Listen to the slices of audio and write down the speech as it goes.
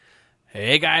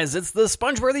Hey guys, it's the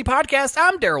Spongeworthy Podcast.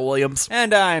 I'm Daryl Williams.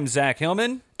 And I'm Zach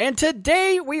Hillman. And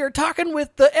today we are talking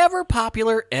with the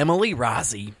ever-popular Emily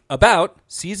Rossi. About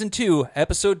Season 2,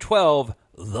 Episode 12,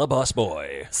 The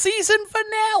Busboy. Season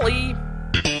finale.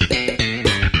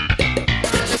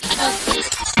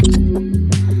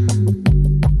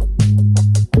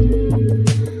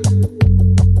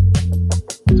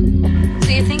 So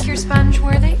you think you're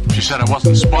sponge-worthy? She said I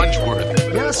wasn't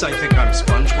sponge-worthy. Yes, I think I'm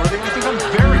sponge-worthy. I think I'm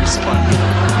very sponge-worthy.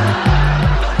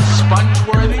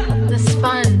 Sponge-worthy? The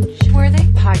Sponge-worthy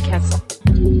Podcast.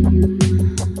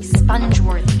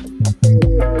 Sponge-worthy.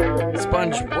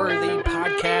 Spongeworthy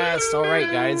Podcast. All right,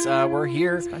 guys, we're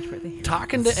here Spongeworthy.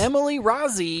 talking to Emily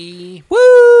Rossi.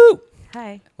 Woo!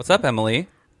 Hi. What's up, Emily?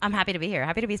 I'm happy to be here.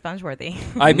 Happy to be spongeworthy.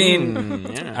 I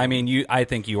mean, I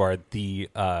think you are the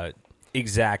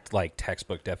exact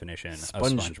textbook definition of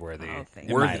spongeworthy. Oh, thank in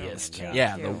you. my Worthiest. opinion,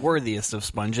 Yeah, Thank the you. worthiest of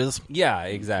sponges. Yeah,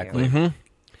 exactly. Mm-hmm.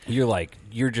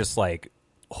 You're just like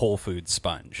Whole Foods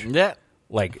sponge. Yeah.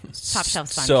 Like Top shelf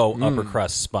sponge. So upper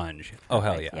crust sponge. Oh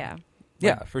hell yeah. Yeah.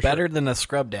 Yeah, for Better sure. than a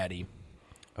scrub daddy.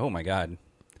 Oh my god.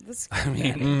 This, I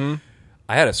mean,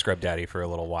 I had a scrub daddy for a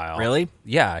little while. Really?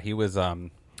 Yeah, he was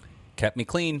kept me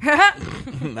clean.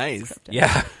 Nice.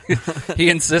 Yeah, he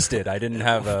insisted. I didn't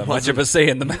have much of a say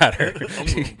in the matter.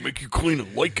 Make you clean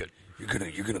and like it. You're gonna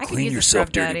I could use a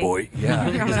scrub daddy. Yeah,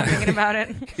 I'm not thinking about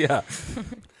it. yeah.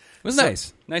 It was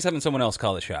nice. Nice having someone else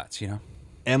call the shots. You know.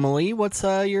 Emily, what's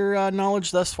your knowledge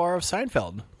thus far of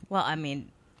Seinfeld? Well, I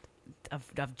mean,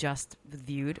 I've just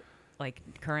viewed,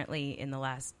 currently in the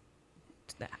last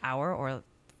hour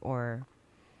or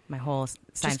my whole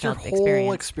Just your Seinfeld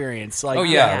whole experience. experience. Like, Oh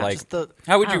yeah, yeah. like just the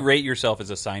how would you rate yourself as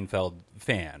a Seinfeld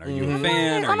fan? Are you a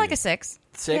fan? I'm like a 6.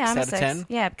 6 yeah, I'm out a of 6. 10?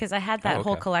 Yeah, because I had that Oh,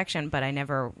 whole okay. collection, but I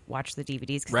never watched the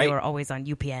DVDs because Right. they were always on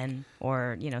UPN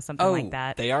or something Oh, like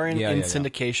that. They are in Yeah, yeah.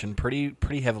 syndication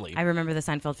pretty heavily. I remember the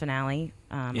Seinfeld finale.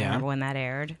 I remember when that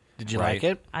aired. Did you Right. like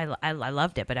it? I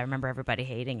loved it, but I remember everybody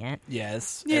hating it.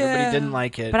 Yes. Yeah. Everybody didn't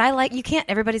like it. But you can't.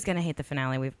 Everybody's gonna hate the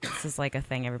finale. This is like a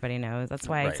thing everybody knows. That's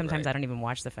why Right, sometimes right. I don't even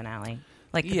watch the finale.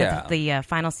 Yeah. The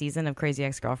final season of Crazy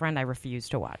Ex-Girlfriend, I refuse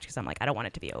to watch because I'm like, I don't want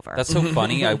it to be over. That's so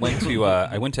funny. I went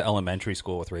to elementary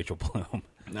school with Rachel Bloom.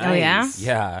 Nice. Oh, yeah?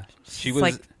 Yeah, she It's was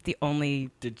like the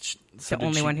only Did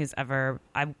one who's ever.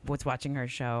 I was watching her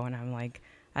show and I'm like,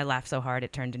 I laughed so hard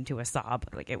it turned into a sob.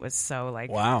 Like it was so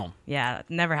Wow. yeah,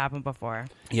 never happened before.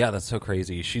 Yeah, that's so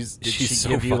crazy. She's Did she so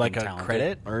give you fucking a talented.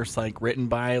 credit, or it's written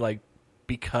by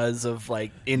because of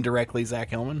indirectly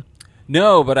Zach Hillman?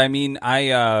 No, but I mean,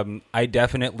 I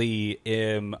definitely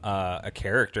am a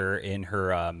character in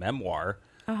her memoir.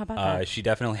 Oh, how about that? She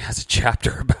definitely has a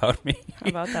chapter about me. How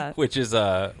about that? which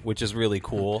is really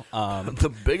cool.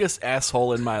 The biggest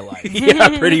asshole in my life.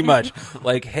 Yeah, pretty much.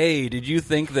 Like, hey, did you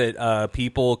think that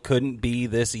people couldn't be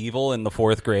this evil in the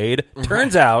 4th grade?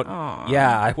 Turns out,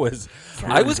 yeah, I was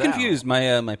Turns confused.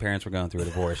 My parents were going through a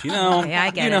divorce. You know, Yeah, I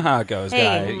get you know it. how it goes, Hey,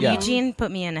 guy. Yeah. Eugene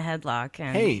put me in a headlock,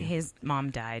 and Hey. his mom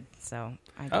died, so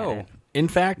I get Oh. it. In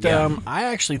fact, Yeah. I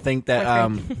actually think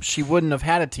that she wouldn't have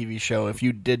had a TV show if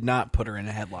you did not put her in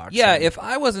a headlock. Yeah, So- if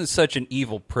I wasn't such an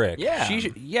evil prick, Yeah.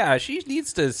 she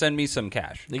needs to send me some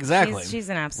cash. exactly. She's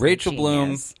an absolute Rachel Bloom,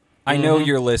 genius. I know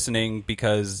you're listening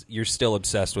because you're still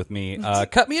obsessed with me.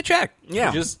 Cut me a check.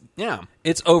 Yeah. Just Yeah.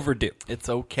 it's overdue. It's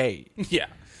okay. Yeah.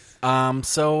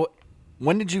 So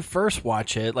when did you first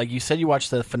watch it? Like you said, you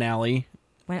watched the finale.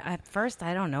 When at first,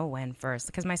 I don't know when first,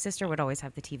 because my sister would always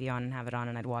have the TV on and have it on,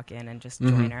 and I'd walk in and just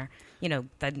join her. You know,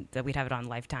 that we'd have it on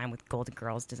Lifetime with Golden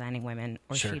Girls, Designing Women,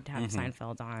 or Sure. she'd have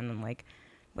Seinfeld on, and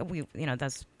but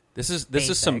that's. This is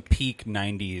some Basic. peak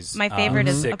 '90s. My favorite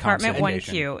is sitcom Apartment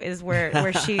syndication. 1Q is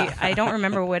where she I don't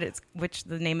remember which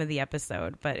the name of the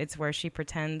episode, but it's where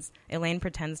Elaine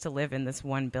pretends to live in this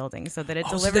one building so that it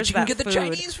Oh, so delivers that you can get food. the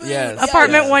Chinese food. Yes.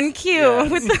 Apartment Yes. 1Q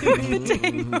Yes. with the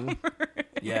table.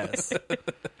 Yes.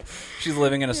 She's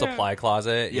living in a supply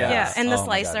closet. Yeah. Yeah, and the Oh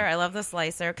my slicer. God. I love the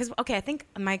slicer because I think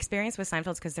my experience with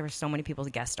Seinfeld is because there were so many people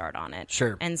to guest starred on it.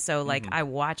 Sure. and so I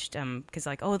watched because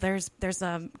there's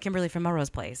Kimberly from Melrose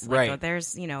Place, Right. Oh,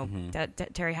 there's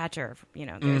Terry Hatcher,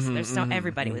 there's so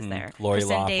everybody was there. Lori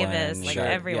Kristen Loughlin, Davis, sure.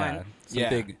 everyone. Yeah. Some Yeah.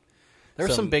 big,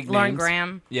 There's some big Lauren names.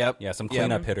 Graham. Yep. yeah, some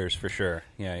cleanup hitters for sure.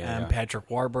 Yeah, yeah, Patrick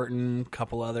Warburton,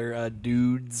 couple other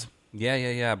dudes.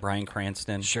 yeah. Brian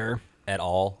Cranston, Sure. et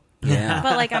al. Yeah.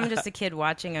 But like I'm just a kid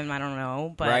watching him. I don't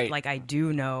know, but Right. like I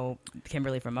do know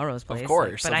Kimberly from Melrose Place.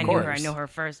 course, but of I knew her. I course. know her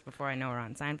first before I know her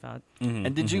on Seinfeld.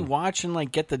 And did you watch and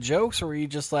like get the jokes, or were you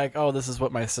just like, oh, this is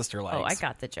what my sister likes? Oh, I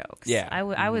got the jokes. Yeah.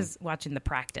 I was watching the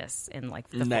practice in like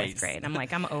the Nice. 4th grade. I'm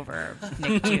like, I'm over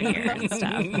Nick Jr. and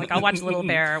stuff. Like I'll watch Little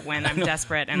Bear when I'm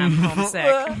desperate and I'm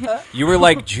homesick. You were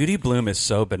like, Judy Blume is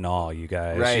so banal, you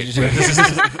guys. Right. This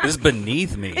is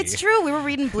beneath me. It's true. We were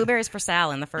reading Blueberries for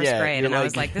Sal in the 1st Yeah, grade, you're and I like-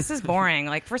 was like, this is boring.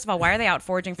 Like, first of all, why are they out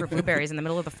foraging for blueberries in the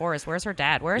middle of the forest? Where's her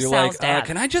dad? Where's You're Sal's like, dad?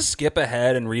 can I just skip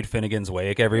ahead and read Finnegan's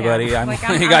Wake, everybody? Yeah. I'm Like,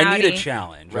 like, I'm I need a outie.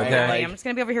 challenge. Right. Okay. Like- I'm just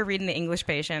going to be over here reading The English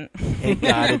Patient. Hey,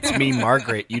 God, it's me,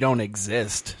 Margaret. You don't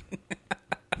exist.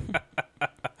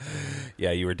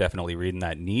 Yeah, you were definitely reading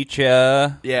that Nietzsche.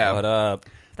 Yeah. What up?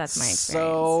 That's my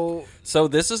experience. So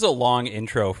this is a long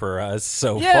intro for us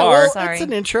so Yeah, far. well, Sorry. it's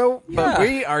an intro, but Yeah.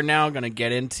 we are now going to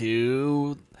get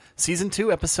into season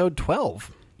 2, episode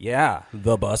 12. Yeah,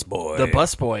 the Busboy. The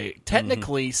Busboy.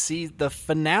 Technically, see the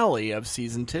finale of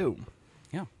season 2.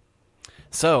 Yeah.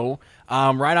 So,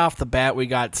 right off the bat, we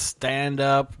got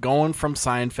stand-up going from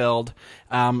Seinfeld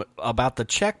about the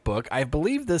checkbook. I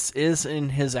believe this is in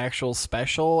his actual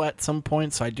special at some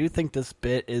point, so I do think this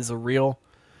bit is a real,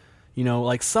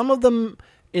 like some of them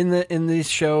in these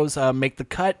shows make the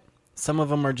cut. Some of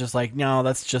them are just like, no,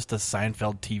 that's just a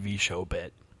Seinfeld TV show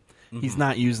bit. He's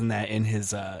not using that in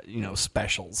his,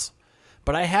 specials.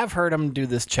 But I have heard him do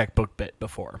this checkbook bit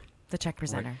before. The check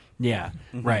presenter. Yeah,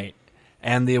 right.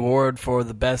 And the award for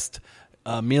the best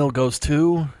meal goes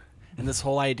to, and this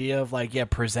whole idea of like,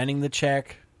 presenting the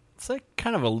check. It's like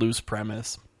kind of a loose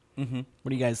premise. Mm-hmm. What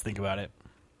do you guys think about it?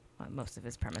 Well, most of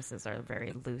his premises are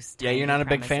very loose. Yeah, you're tiny not a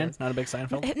big fan? premises. Not a big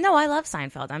Seinfeld? No, I love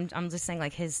Seinfeld. I'm just saying,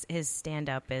 like his stand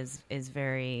up is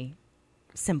very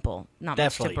simple, not much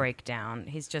Definitely. to break down.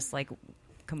 He's just like,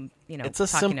 It's a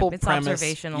talking simple it's premise.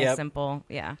 observational, Yep. simple.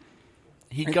 Yeah,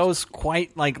 He goes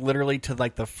quite like literally to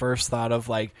like the first thought of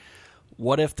like,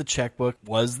 what if the checkbook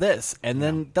was this? And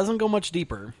then doesn't go much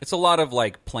deeper. It's a lot of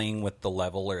like playing with the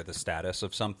level or the status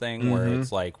of something where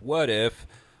it's like, what if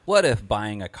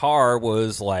buying a car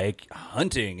was like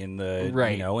hunting in the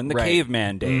Right, in the right.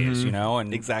 caveman days,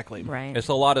 and Exactly. right. It's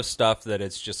a lot of stuff that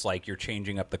it's just like you're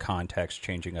changing up the context,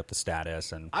 changing up the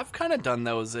status, and I've kind of done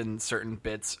those in certain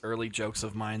bits, early jokes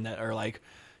of mine that are like,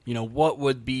 what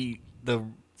would be the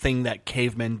thing that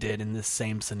cavemen did in this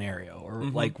same scenario? Or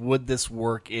like, would this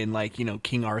work in like,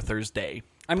 King Arthur's day?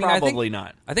 I mean, Probably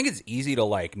not. I think it's easy to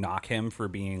like knock him for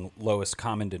being lowest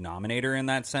common denominator in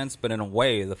that sense, but in a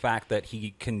way, the fact that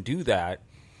he can do that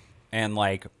and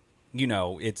like,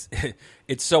 it's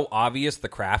it's so obvious the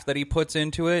craft that he puts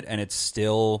into it, and it's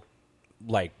still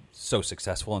like so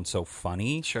successful and so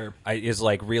funny. Sure. Is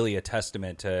like really a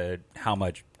testament to how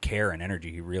much care and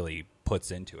energy he really puts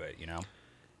into it.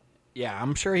 Yeah,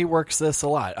 I'm sure he works this a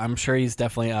lot. I'm sure he's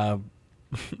definitely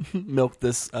milked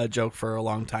this joke for a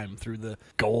long time through the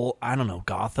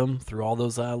Gotham, through all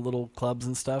those little clubs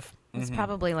and stuff. It's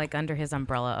probably like under his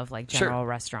umbrella of like Sure. general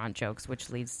restaurant jokes, which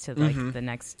leads to like the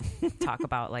next talk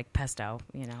about like pesto.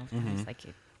 It's like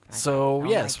So, I don't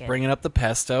yes, like it. bringing up the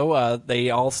pesto, they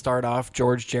all start off,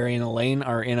 George, Jerry, and Elaine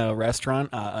are in a restaurant,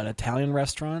 an Italian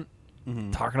restaurant,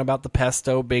 talking about the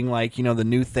pesto being like, the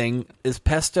new thing. Is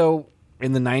pesto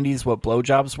in the 90s what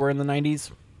blowjobs were in the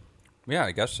 90s? Yeah,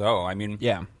 I guess so. I mean,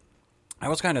 Yeah. I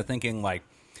was kind of thinking like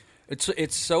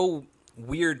it's so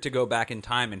weird to go back in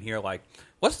time and hear like,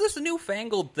 what's this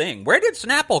newfangled thing? Where did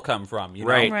Snapple come from?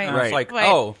 Right, Right. And it's like, Right.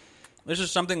 oh, this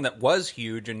is something that was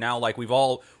huge, and now like we've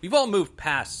all moved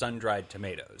past sun-dried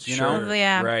tomatoes, you know? Sure.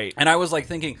 Yeah. Right. And I was like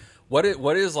thinking, what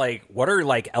are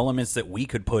like elements that we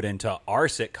could put into our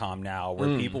sitcom now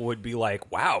where people would be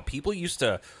like, wow, people used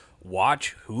to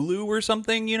watch Hulu or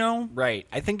something, Right.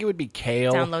 I think it would be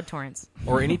kale. Download torrents.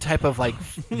 Or any type of like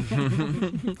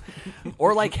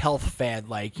or like health fad,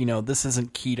 like this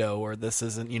isn't keto or this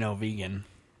isn't vegan.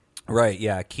 Right,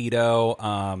 yeah, keto.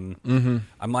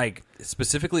 I'm like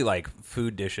specifically like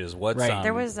food dishes. What's Right.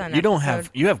 There was an You don't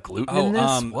episode- have gluten in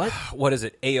this. what is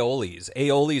it? Aiolis.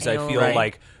 Aiolis. I feel Aioli.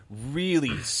 like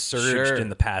really surged Sure. in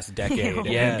the past decade. And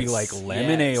it'd be like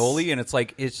lemon Yes. aioli, and it's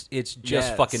like it's just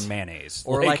Yes. fucking mayonnaise,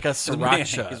 Or like a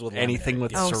mayonnaise sriracha. with Anything lemon.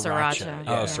 with Oh, sriracha. sriracha.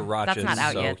 Oh, Yeah. sriracha. That's not is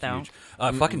out so yet, though. huge.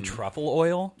 Fucking truffle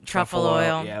oil. Truffle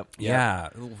oil. Yep. Yeah.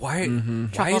 Why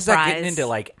Truffle is that fries. getting into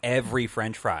like every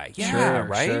French fry? Yeah, Sure,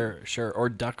 right. Sure. Or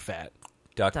duck fat.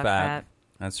 Duck Duck fat. fat.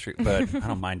 That's true, but I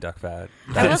don't mind duck fat.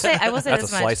 I will say That's this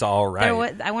a much. slice of all right.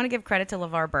 I want to give credit to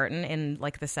LeVar Burton in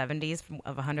like the 70s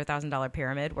of a $100,000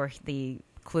 pyramid where the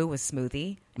clue was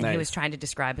smoothie, and he Nice. was trying to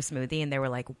describe a smoothie, and they were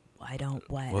like, I don't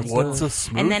what? What's a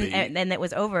smoothie? And then it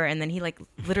was over, and then he like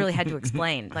literally had to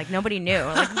explain. Like nobody knew.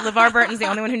 Like LeVar Burton's the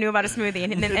only one who knew about a smoothie,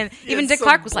 and even Dick some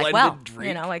Clark was like, well, blended drink.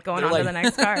 you know, like going They're on like- to the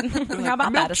next card. How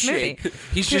about that? A smoothie.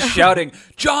 He's just shouting,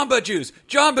 Jamba Juice,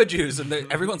 Jamba Juice. And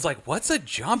everyone's like, what's a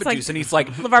Jamba like Juice? And he's like,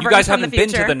 LeVar you guys Burton's from the haven't been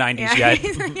to future." the 90s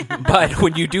Yeah. yet. But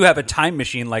when you do have a time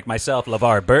machine like myself,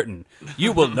 LeVar Burton,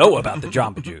 you will know about the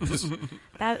Jamba Juice.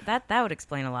 That would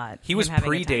explain a lot. He was him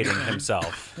having a time predating machine.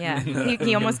 himself. Yeah,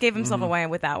 he almost gave himself away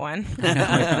with that one.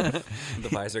 The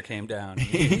visor came down.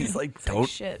 He's like, don't,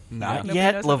 Shit. not Nobody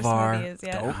yet, knows what a LeVar. smoothie is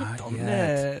yet. Don't yet.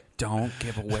 yet. Don't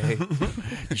give away.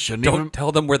 You shouldn't Don't even.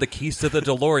 tell them where the keys to the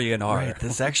DeLorean are. Right,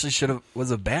 this actually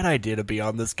was a bad idea to be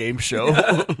on this game show.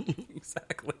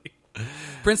 Exactly.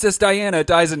 Princess Diana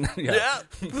dies in... Yeah.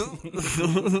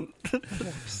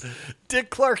 Dick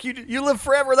Clark, you live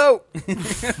forever though.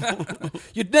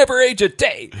 You'd never age a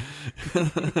day.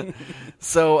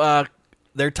 So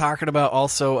they're talking about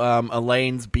also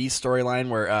Elaine's B storyline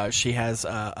where she has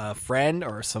a friend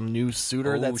or some new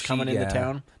suitor that's coming into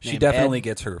town. She named definitely Ed.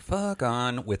 gets her fuck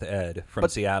on with Ed from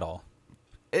Seattle.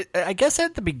 I guess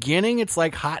at the beginning it's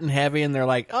like hot and heavy, and they're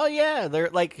like, oh yeah, they're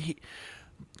like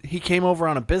he came over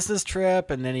on a business trip,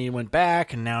 and then he went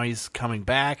back, and now he's coming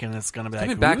back, and it's going to be Coming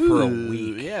like back for a "Ooh,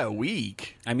 week." Yeah, a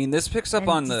week. I mean, this picks up And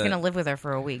on he's the... gonna live with her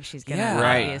for a week. She's gonna Yeah.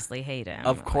 Right. obviously hate him.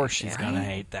 Of course, Like, she's yeah. going to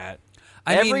hate that.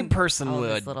 I Every mean, person all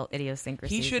would. these little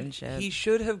idiosyncrasies and shit. He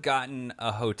should have gotten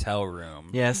a hotel room.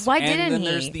 Yes. Why And didn't then he?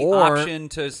 there's the Or- option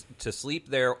to sleep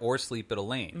there or sleep at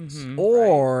Elaine's.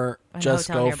 Or A just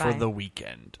hotel go for nearby. the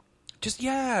weekend. Just,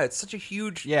 yeah, it's such a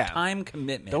huge Yeah. time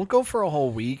commitment. Don't go for a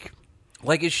whole week.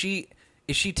 Like, is she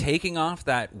taking off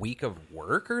that week of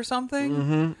work or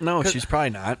something? No, she's probably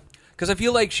not. Because I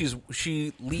feel like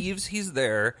she leaves, he's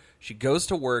there. She goes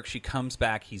to work, she comes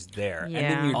back, he's there, and then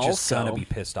Yeah. you're just Also- gonna be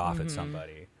pissed off at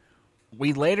somebody.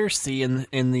 We later see in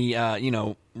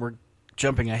the we're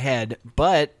jumping ahead,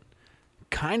 but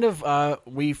kind of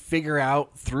we figure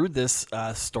out through this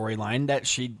storyline that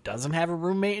she doesn't have a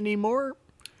roommate anymore.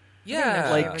 Yeah,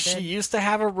 She Like never she did. used to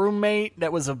have a roommate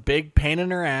that was a big pain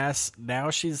in her ass. Now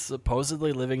she's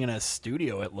supposedly living in a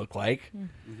studio. It looked like,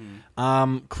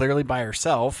 clearly by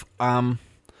herself.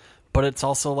 But it's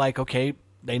also like, okay,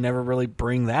 they never really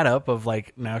bring that up of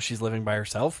like now she's living by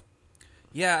herself.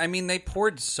 yeah. I mean, they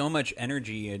poured so much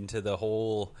energy into the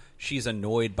whole she's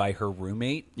annoyed by her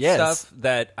roommate Yes. stuff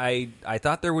that I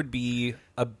thought there would be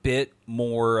a bit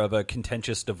more of a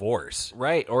contentious divorce.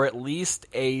 Right, or at least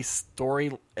a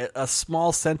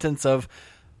small sentence of,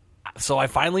 so I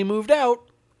finally moved out,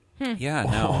 Yeah,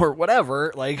 no, or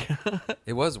whatever. Like,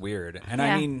 it was weird, and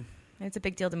Yeah. I mean, It's a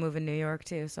big deal to move in New York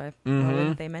too. So why Mm-hmm.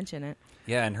 wouldn't they mention it?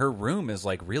 yeah, and her room is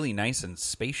like really nice and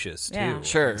spacious too. Yeah,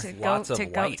 Sure. There's To lots go of to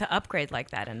go light. to upgrade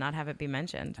like that and not have it be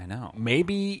mentioned. I know.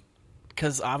 maybe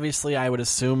because obviously I would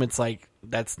assume it's like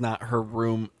that's not her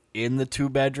room in the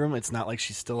 2-bedroom. It's not like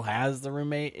she still has the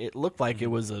roommate. It looked like it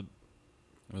was a It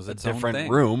was a its own different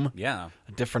thing. room. Yeah.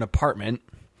 a different apartment.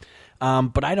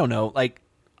 But I don't know. Like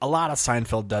a lot of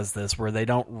Seinfeld does this, where they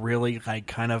don't really like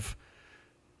kind of.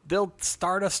 They'll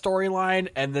start a storyline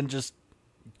and then just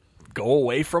go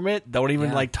away from it. Don't even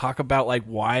Yeah. like talk about like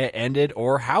why it ended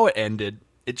or how it ended.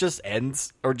 It just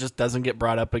ends or just doesn't get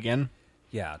brought up again.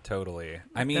 Yeah, totally.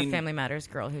 I The mean, Family Matters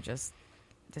girl who just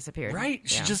disappeared. Right?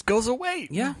 She Yeah. just goes away.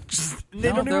 yeah. They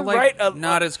No, don't they're even like write a,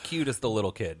 not as cute as the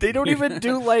little kid. They don't even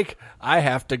do like I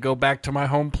have to go back to my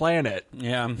home planet.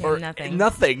 Yeah. Or nothing.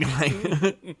 Nothing. Like,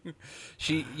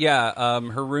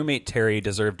 Her roommate Terry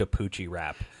deserved a poochie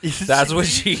wrap. That's what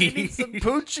she she needs some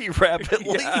Poochie wrap at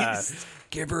Yeah. least.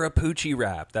 Give her a poochie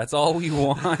wrap. That's all we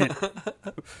want.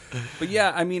 But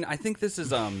yeah, I mean, I think this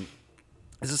is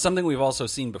something we've also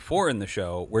seen before in the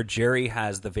show, where Jerry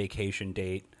has the vacation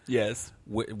date Yes.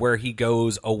 where he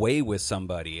goes away with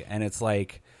somebody, and it's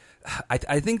like,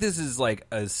 I think this is like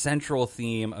a central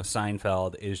theme of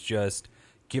Seinfeld is just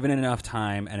given enough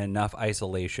time and enough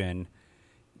isolation,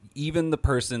 even the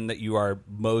person that you are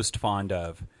most fond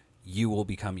of, you will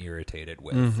become irritated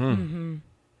with. Mm-hmm.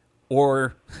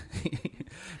 Or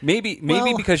maybe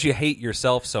Well- because you hate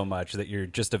yourself so much that you're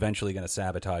just eventually going to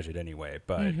sabatage it anyway.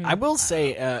 But I will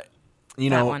say, you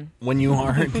That know, one. when you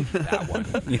are that one,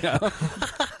 you know,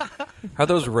 how are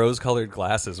those rose-colored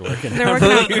glasses working? They're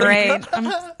working out great.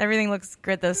 Everything looks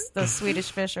good. Those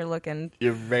Swedish fish are looking.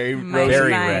 you're very Mighty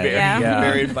Very nice, red. yeah. Yeah.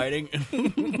 very inviting.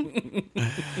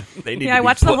 They need Yeah, to I be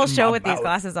watched the put whole in show my with these mouth.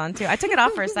 glasses on too. I took it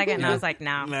off for a second and I was like,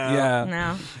 no, No. Yeah,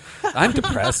 no. I'm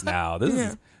depressed now. This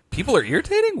is people are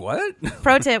irritating. What?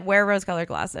 Pro tip: wear rose-colored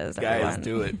glasses. Guys, everyone.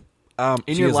 do it.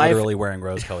 in She your is life, literally wearing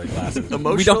rose-colored glasses.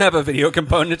 We don't have a video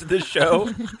component to this show,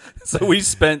 so we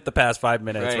spent the past 5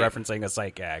 minutes Right. referencing a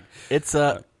sight gag. it's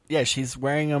she's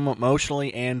wearing them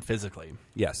emotionally and physically.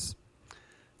 Yes,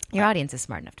 Your audience is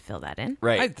smart enough to fill that in.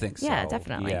 Right. I think so. Yeah,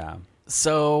 definitely. Yeah.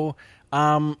 So,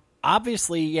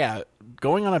 obviously,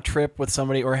 going on a trip with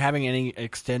somebody or having any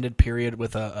extended period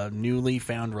with a newly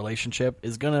found relationship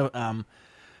is going to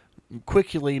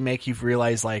quickly make you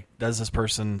realize, like, does this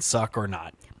person suck or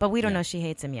not? But we don't know she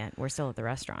hates him yet. We're still at the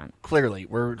restaurant. Clearly,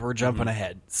 we're jumping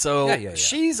ahead. So Yeah.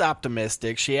 she's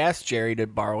optimistic. She asks Jerry to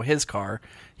borrow his car.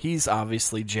 He's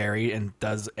obviously Jerry and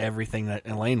does everything that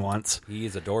Elaine wants.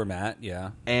 He's a doormat,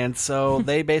 yeah. And so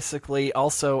they basically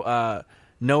also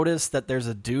notice that there's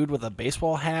a dude with a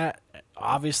baseball hat.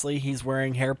 Obviously, he's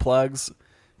wearing hair plugs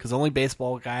because only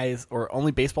baseball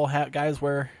hat guys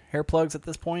wear hair plugs at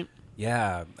this point.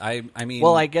 Yeah, I mean...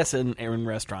 Well, I guess in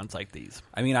restaurants like these.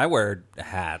 I mean, I wear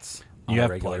hats on You a have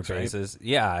regular plugs, right? basis.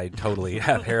 Yeah, I totally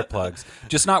have hair plugs.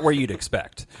 Just not where you'd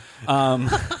expect.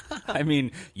 I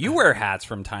mean, you wear hats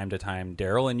from time to time,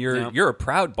 Daryl, and you're a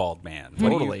proud bald man.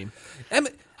 Totally.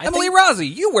 Emily Rossi,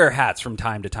 you wear hats from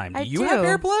time to time. Do I you have do.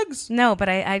 hair plugs? No, but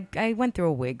I went through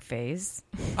a wig phase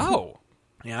Oh.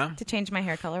 Yeah. to change my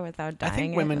hair color without I dyeing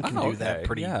think it. women can Oh, do that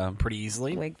okay. pretty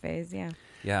easily. Wig phase, yeah.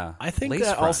 Yeah. I think Lace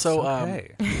that fronts, also,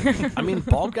 okay. I mean,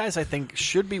 bald guys, I think,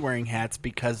 should be wearing hats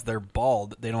because they're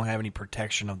bald. They don't have any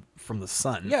protection from the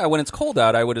sun. Yeah, when it's cold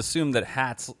out, I would assume that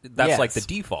that's Yes. like the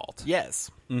default. Yes.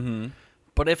 Mm-hmm.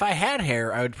 But if I had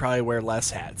hair, I would probably wear less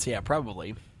hats. Yeah,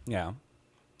 probably. Yeah.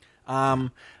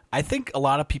 I think a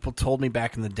lot of people told me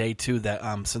back in the day, too,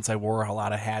 that since I wore a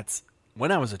lot of hats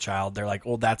when I was a child, they're like,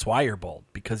 well, that's why you're bald,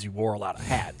 because you wore a lot of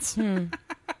hats.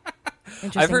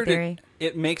 Interesting I've heard theory.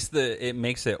 it makes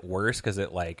it worse because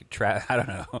it like I don't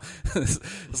know.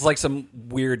 It's like some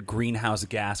weird greenhouse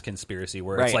gas conspiracy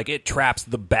where it's Right. like it traps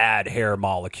the bad hair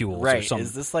molecules or Right. some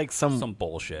Is this like some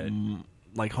bullshit.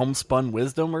 like homespun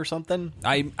wisdom or something?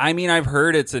 I mean I've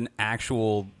heard it's an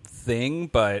actual thing,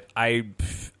 but I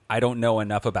don't know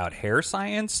enough about hair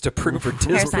science to prove or Hair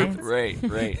disprove. science.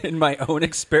 Right. In my own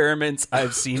experiments,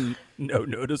 I've seen no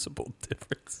noticeable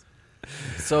difference.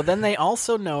 So then they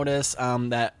also notice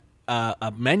that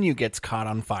a menu gets caught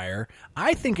on fire.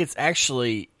 I think it's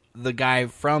actually the guy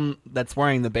that's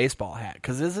wearing the baseball hat,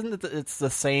 because isn't it's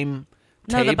the same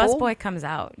No, table? the busboy comes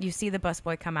out. You see the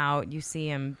busboy come out. You see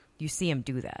him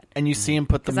do that And you see him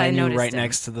put the 'Cause I menu noticed right him.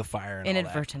 next to the fire. And all that.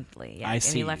 inadvertently. Yeah. I And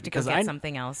see, he left to go because get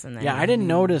something else, and then Yeah, I didn't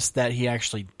notice that he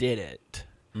actually did it.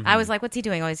 I was like, "What's he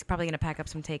doing? Oh, he's probably going to pack up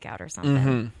some takeout or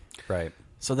something." Right.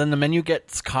 So then the menu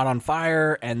gets caught on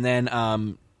fire, and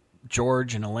then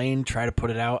George and Elaine try to put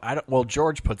it out.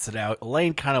 George puts it out.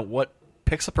 Elaine kind of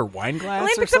picks up her wine glass.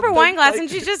 Elaine or picks up her something? wine glass Like, and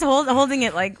she's just holding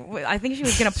it like I think she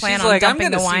was going to plan She's on like, "I'm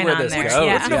dumping the gonna see wine where on this there. goes."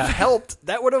 Yeah. would have helped.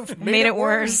 That would have Made it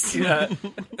worse. Yeah.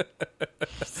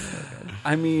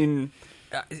 I mean,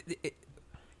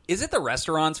 is it the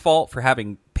restaurant's fault for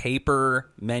having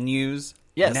paper menus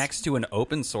Yes. next to an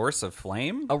open source of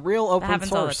flame? A real open happens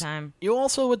source. all the time. You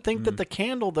also would think that the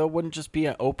candle, though, wouldn't just be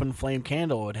an open flame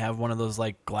candle. It would have one of those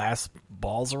like glass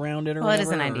balls around it, or Well, it is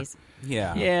the whatever. 90s.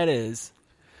 Yeah. Yeah, it is.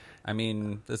 I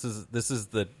mean, this is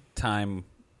the time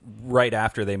right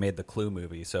after they made the Clue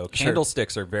movie, so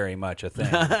candlesticks are very much a thing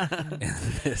in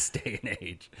this day and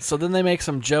age. So then they make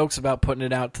some jokes about putting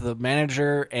it out to the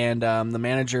manager, and the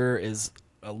manager is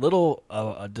a little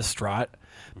distraught.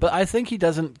 But I think he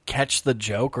doesn't catch the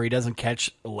joke, or he doesn't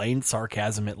catch Elaine's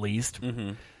sarcasm at least.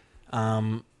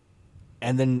 And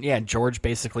then, George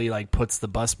basically like puts the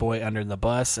busboy under the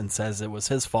bus and says it was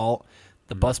his fault.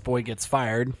 The busboy gets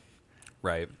fired.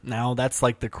 Right. Now that's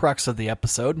like the crux of the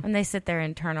episode. And they sit there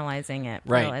internalizing it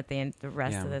Right. at the end, the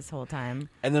rest Yeah. of this whole time.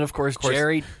 And then, of course,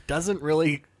 Jerry doesn't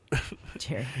really.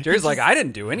 Jerry. Jerry's like, I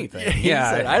didn't do anything. He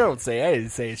said, I didn't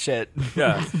say shit.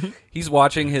 Yeah. He's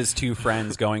watching his two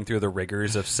friends going through the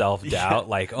rigors of self-doubt,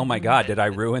 like, oh my God, did I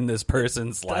ruin this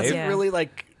person's life? Doesn't Yeah. really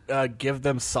like give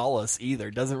them solace either.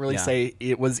 Doesn't really Yeah. say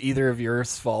it was either of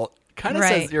yours fault. Kind of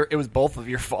Right. says it was both of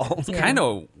your fault. Yeah. Kind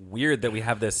of weird that we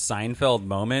have this Seinfeld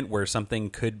moment where something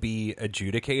could be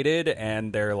adjudicated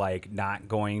and they're like not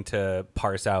going to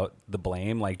parse out the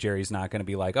blame. Like Jerry's not going to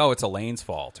be like, oh, it's Elaine's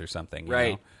fault or something. you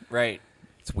know? Right.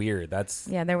 It's weird. That's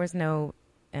Yeah, there was no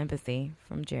empathy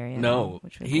from Jerry. At all, No,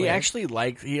 which was he weird.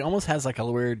 actually he almost has like a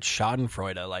weird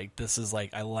Schadenfreude. Like this is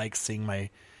like I like seeing my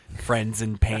friends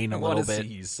in pain a I want little to bit.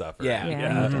 see you suffer. Yeah.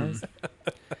 Yeah, he does.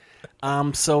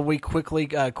 So we quickly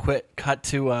cut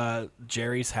to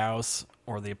Jerry's house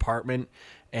or the apartment,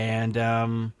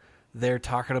 and they're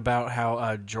talking about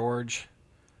how George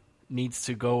needs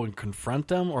to go and confront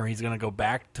them, or he's going to go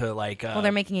back to like. Well,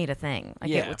 they're making it a thing. Like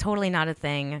Yeah. it was totally not a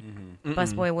thing.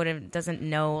 Busboy doesn't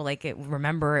know. Like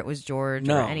remember it was George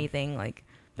No. or anything. Like,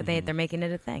 but they're making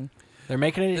it a thing. They're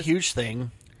making it a huge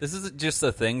thing. This is just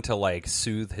a thing to like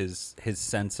soothe his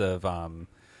sense of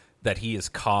that he has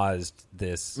caused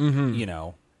this, you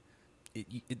know,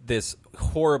 this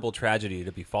horrible tragedy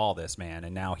to befall this man,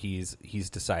 and now he's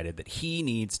decided that he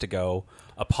needs to go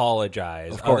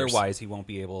apologize. Of course. Otherwise, he won't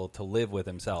be able to live with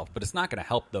himself. But it's not going to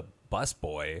help the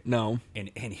busboy, No. in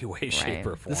any way, shape,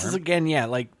 or form. This is again,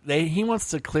 like he wants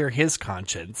to clear his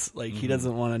conscience. Like he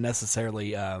doesn't want to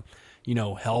necessarily, help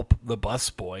the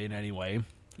busboy in any way.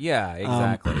 Yeah,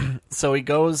 exactly. So he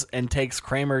goes and takes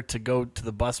Kramer to go to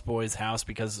the busboy's house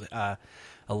because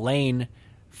Elaine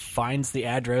finds the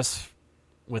address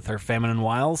with her feminine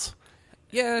wiles.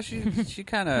 Yeah, she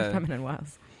kind of Feminine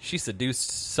wiles. she seduced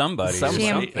somebody. or She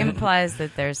something. implies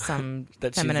that there's some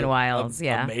That she's feminine wiles.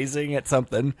 Yeah. amazing at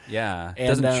something. Yeah, And,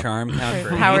 doesn't charm count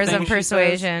for Powers anything of she says?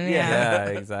 persuasion. Yeah.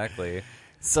 Yeah, exactly.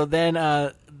 So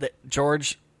then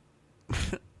George.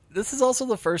 This is also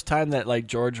the first time that like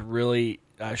George really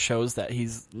shows that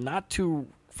he's not too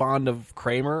fond of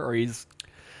Kramer, or he's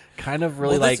kind of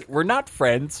really Well, this- like we're not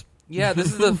friends. Yeah, this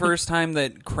is the first time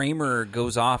that Kramer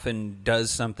goes off and does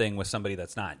something with somebody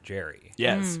that's not Jerry.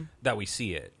 Yes. That we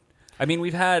see it. I mean,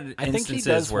 we've had I think he instances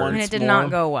does where And once it did more.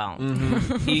 not go well.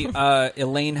 he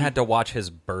Elaine had to watch his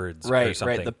birds or Right,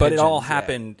 something. right, the but it all pigeons, yeah,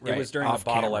 happened. right, It was during off a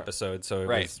bottle camera. episode, so it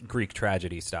Right. was Greek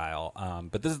tragedy style.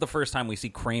 But this is the first time we see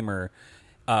Kramer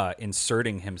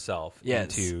inserting himself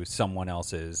Yes. into someone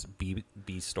else's B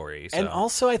story. So. And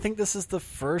also, I think this is the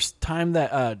first time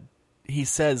that he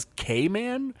says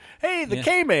K-Man. Hey, the Yeah.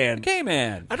 K-Man.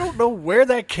 K-Man. I don't know where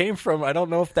that came from. I don't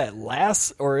know if that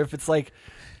lasts or if it's like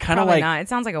kind of Probably like not. It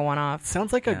sounds like a one-off.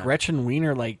 sounds like a Gretchen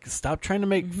Wiener. Like, stop trying to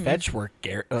make fetch work,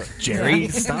 Jerry.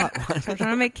 Stop. I'm trying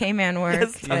to make K-Man work.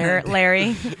 Yes,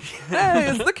 Larry. Hey,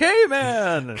 it's the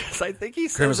K-Man. 'Cause I think he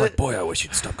says Kramer's it. like, boy, I wish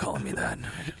you'd stop calling me that.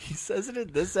 He says it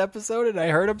in this episode, and I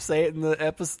heard him say it in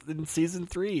the in season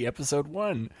 3, episode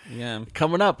 1, Yeah.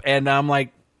 coming up, and I'm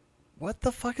like, what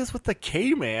the fuck is with the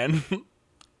K-Man?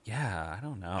 Yeah, I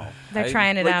don't know. They're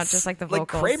trying it out just like the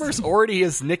vocals. Kramer's already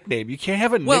his nickname. You can't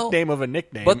have a nickname of a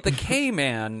nickname. But the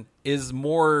K-Man is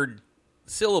more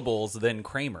syllables than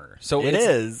Kramer. So It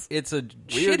is. It's a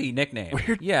shitty nickname.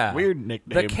 Yeah. weird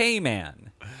nickname. The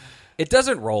K-Man. It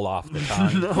doesn't roll off the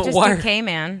tongue. Just Why- do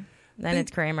K-Man. Then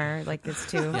it's Kramer. Like it's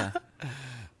two. Yeah.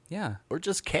 Yeah. or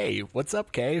just K. What's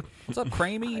up, K? What's up,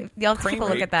 Cramey? Y'all take a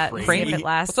look at that and see if Cramey. it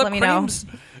lasts. What's up, Let me know. Crames?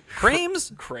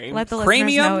 Crames? Crame? Let the listeners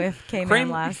Cramium? know if K-Man Crame-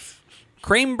 lasts.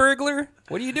 Crame burglar?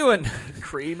 What are you doing?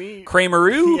 Creamy?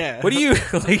 Krameroo? Yeah. What are you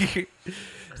like?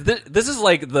 This is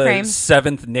like the Crame.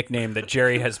 7th nickname that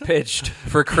Jerry has pitched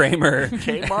for Kramer.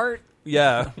 Kmart?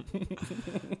 Yeah.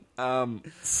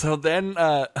 So then,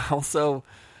 also,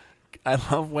 I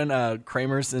love when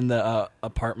Kramer's in the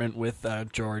apartment with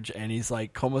George, and he's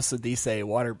like, "Como se dice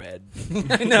waterbed?"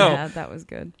 I know. Yeah, that was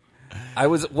good.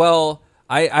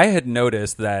 I had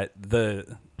noticed that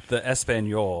the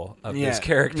Espanol of Yeah, this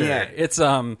character, yeah. it's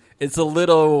a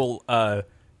little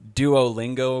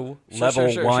Duolingo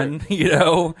level sure, 1, you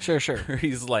know? Sure. Where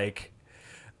he's like,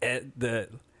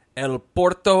 El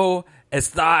Porto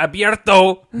está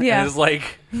abierto. Yeah. And it's like,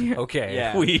 okay,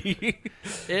 Yeah.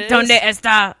 Donde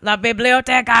está la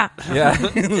biblioteca? yeah.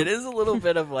 It is a little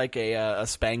bit of like a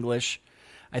Spanglish.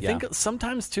 I think Yeah.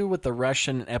 sometimes too with the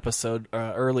Russian episode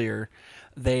earlier,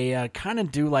 they kind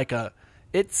of do like a.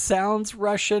 It sounds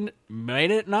Russian.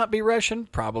 Might it not be Russian?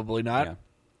 Probably not. Yeah.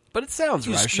 But it sounds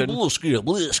Russian.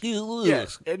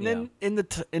 Yes, and then in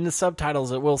the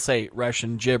subtitles it will say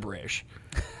Russian gibberish.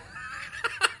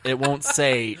 It won't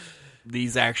say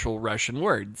these actual Russian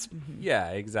words. Yeah,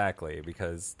 exactly.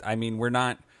 Because I mean, we're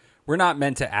not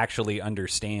meant to actually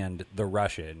understand the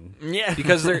Russian. Yeah.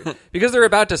 because they're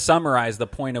about to summarize the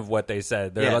point of what they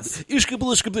said. They're Yes.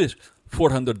 about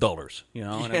 $400. You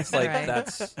know, and it's like Right.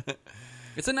 that's.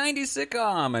 It's a 90s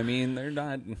sitcom. I mean, they're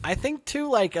not. I think too,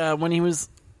 like when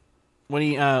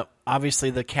he obviously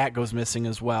the cat goes missing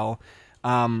as well,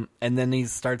 and then he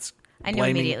starts. I knew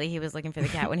blaming- immediately he was looking for the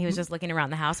cat when he was just looking around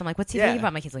the house. I'm like, what's he Yeah. thinking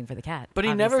about? My kid's looking for the cat. But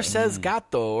he never obviously. says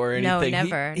gato or No, anything.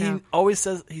 never, He no. always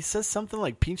says something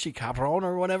like pinche cabron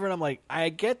or whatever, and I'm like, I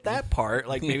get that part.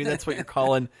 Like maybe that's what you're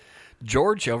calling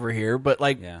George over here, but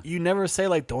like Yeah. you never say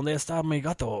like donde está mi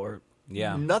gato or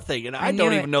Yeah. nothing, and I knew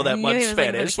don't it. even know that I knew much he was looking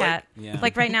for the Spanish. Like, cat. Yeah.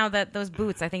 Like right now, those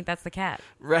boots, I think that's the cat.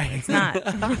 right? It's not.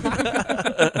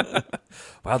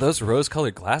 Wow, those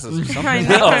rose-colored glasses are I something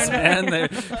know. else, man. You're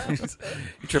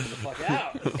tripping the fuck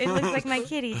out. It looks like my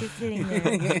kitty just sitting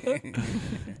there.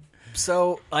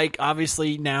 So, like,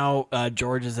 obviously now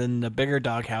George is in the bigger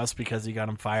doghouse because he got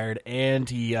him fired and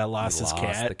he lost his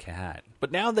cat. The cat.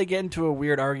 But now they get into a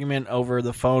weird argument over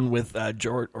the phone with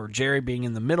George or Jerry being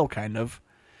in the middle, kind of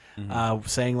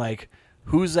saying like,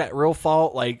 "Who's at real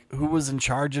fault? Like, who was in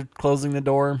charge of closing the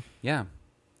door?" Yeah.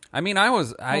 I mean,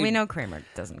 Well, we know Kramer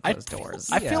doesn't close doors.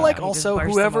 I feel like He also just bursts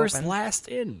them whoever's open. last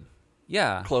in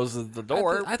yeah. closes the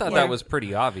door. I thought Like, that was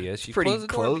pretty obvious. She pretty closed the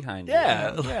door close. behind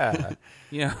Yeah. you. Yeah.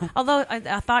 Yeah. Although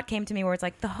a thought came to me where it's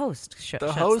like the host shuts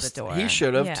the host. the door. He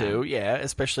should have Yeah. too. Yeah,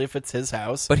 especially if it's his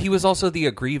house. But he was also the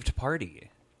aggrieved party.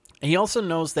 He also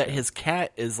knows that his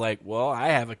cat is like, well, I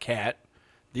have a cat.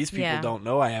 These people Yeah. don't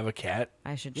know I have a cat.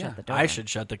 I should Yeah. shut the door. I should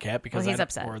shut the cat because Well, he's I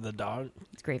upset. or the dog.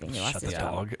 He's grieving. He lost Shut his the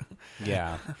dog. dog.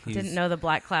 Yeah. Didn't know the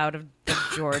black cloud of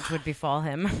George would befall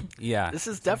him. Yeah. This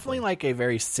is definitely like a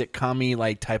very sitcom-y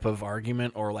like type of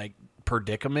argument or like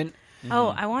predicament.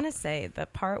 Oh, I want to say the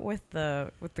part with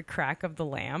the crack of the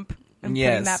lamp and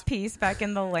Yes. putting that piece back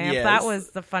in the lamp. Yes. That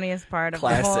was the funniest part of the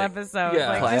whole Classic. episode. Yeah.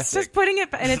 Like Classic. just putting it,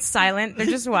 and it's silent. They're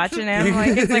just watching him.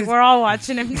 Like it's like we're all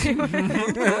watching him too.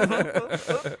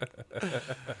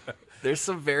 There's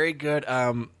some very good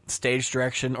stage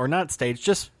direction, or not stage,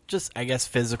 just I guess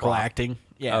physical acting.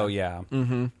 Yeah. Oh, yeah.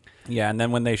 Mm-hmm. Yeah, and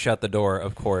then when they shut the door,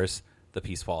 of course, the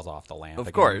piece falls off the lamp. Of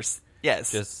again. course.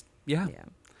 Yes. Just, yeah. Yeah,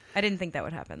 I didn't think that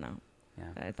would happen though.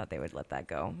 Yeah. I thought they would let that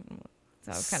go.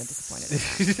 So I was kind of disappointed.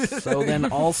 In that. So then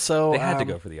also They had to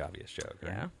go for the obvious joke.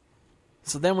 Right? Yeah.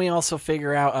 So then we also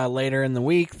figure out later in the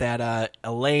week that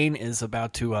Elaine is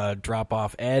about to drop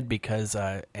off Ed because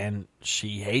and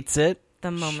she hates it. The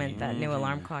moment that new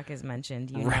alarm clock is mentioned,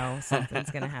 you know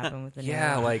something's going to happen with the new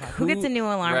Yeah, alarm like, clock. Who gets a new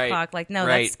alarm Right, clock? Like, no,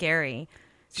 right. that's scary.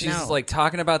 She's No. like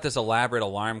talking about this elaborate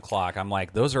alarm clock. I'm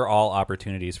like, those are all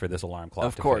opportunities for this alarm clock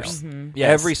Of to course. fail. Yes.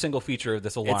 Every single feature of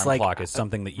this alarm like- clock is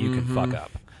something that you can fuck up.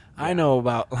 I know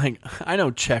about I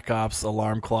know Chekhov's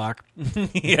alarm clock.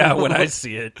 Yeah, when I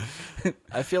see it.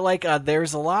 I feel like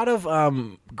there's a lot of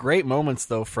great moments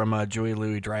though from Julie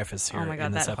Louis-Dreyfus here Oh my god,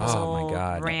 in this that episode. whole Oh my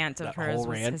God. rant of That hers whole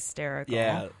was rant. hysterical.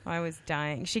 Yeah. I was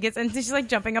dying. She gets and she's like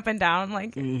jumping up and down,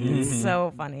 like it's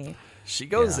so funny. She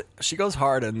goes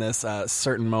hard in this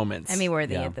certain moments. Emmy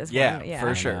worthy Yeah. at this yeah, point. Yeah,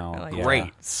 for sure. know. I like Yeah.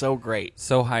 Great, so great.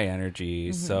 So high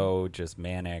energy, so just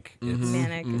manic. It's,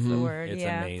 Manic is the word. It's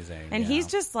yeah. amazing, And yeah. he's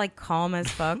just like calm as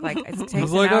fuck. Like it takes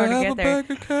an hour to get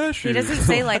there. He doesn't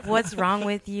say like what's wrong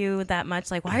with you that much.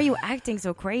 Like why are you acting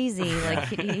so crazy? Like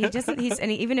he doesn't.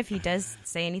 Even if he does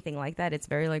say anything like that, it's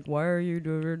very like why are you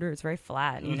doing? It's very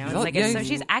flat. You know. It's like Yeah, so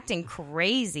she's acting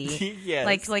crazy.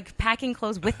 Yes. Like packing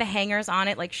clothes with the hangers on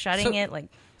it, like shutting it. Like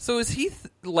So is he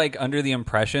like under the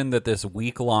impression that this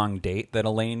week-long date that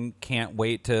Elaine can't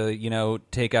wait to,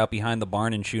 take out behind the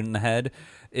barn and shoot in the head?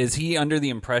 Is he under the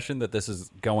impression that this is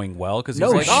going well? Because he's No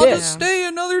like, I'll shit. just stay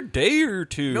another day or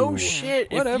two. No shit.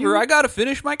 If Whatever. you- I got to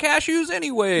finish my cashews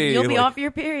anyway. you'll be Like, off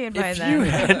your period by If then. you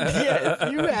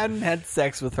if you hadn't had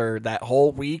sex with her that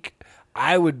whole week,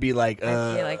 I would be like,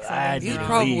 I'd be like, I something's need to wrong.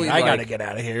 probably leave. I gotta like- get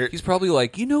out of here. He's probably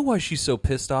like, you know why she's so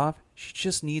pissed off? She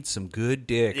just needs some good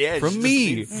dick Yeah, she from just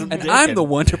me, needs some and dick I'm and- the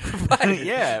one to provide it.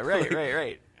 Yeah,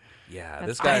 right. Yeah, That's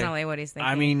this guy. definitely what he's thinking.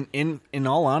 I mean, in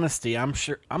all honesty, I'm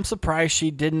surprised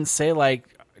she didn't say like,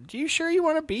 "Do you sure you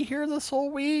want to be here this whole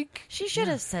week?" she should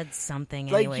have said something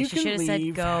Like, anyway. you She can should have said,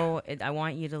 leave. "Go, I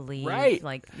want you to leave." Right.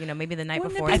 Like maybe the night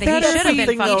Wouldn't before. it I be think he better should have if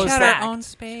been they fucking had their packed. own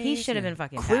space? He should have been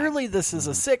fucking Clearly, this is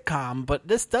a sitcom, but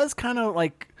this does kind of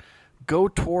like go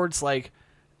towards like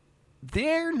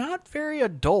they're not very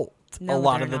adult No, a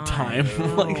lot they're of the not. time.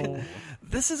 No. Like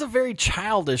this is a very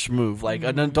childish move. Like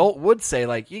an adult would say,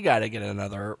 like you got to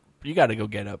go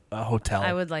get a hotel.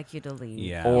 I would like you to leave.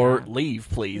 Yeah. or leave,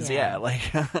 please. Yeah. Yeah, like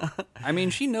I mean,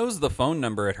 she knows the phone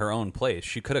number at her own place.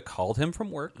 She could have called him from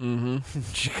work. Mm-hmm.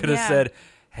 She could have Yeah. said,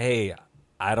 "Hey,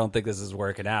 I don't think this is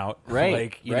working out." Right,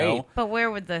 Like, you right. know. But where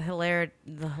would the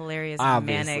hilarious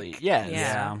Obviously, manic? yes.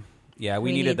 Yeah. Yeah,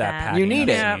 we We needed need that. that. packing You need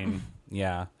up it. scene.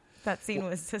 Yeah. That scene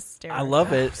was hysterical. I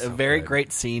love it. so a very good.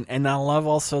 great scene, and I love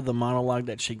also the monologue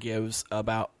that she gives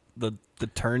about the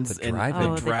turns The in driving. the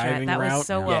Oh, driving that route. was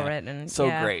so Yeah. well written. So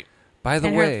Yeah. great. By the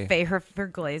And way, her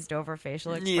glazed over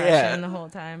facial expression Yeah. the whole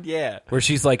time. Yeah. where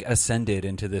she's like ascended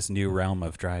into this new realm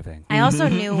of driving. I also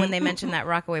knew when they mentioned that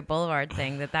Rockaway Boulevard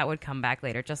thing that would come back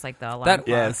later, just like the alarm That- clock.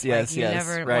 Yes, yes, like, you yes,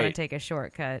 never want to right. take a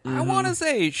shortcut. I want to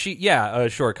say a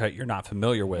shortcut you're not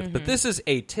familiar with, but this is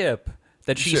a tip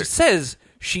that she Sure. says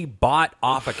she bought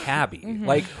off a cabbie.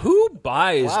 Like, who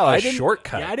buys a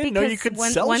shortcut? Yeah, I didn't know you could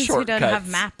sell ones shortcuts. who don't have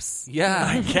maps. Yeah,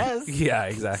 I guess. Yeah,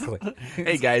 exactly.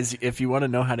 Hey guys, if you want to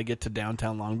know how to get to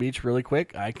downtown Long Beach really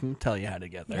quick, I can tell you how to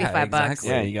get there. Give me $5. exactly.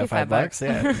 Yeah, you got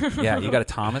 $5. Yeah. Yeah, you got a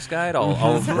Thomas guide? I'll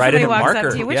write it Somebody in walks marker.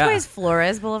 up to you. Which yeah. way is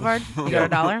Flores Boulevard? You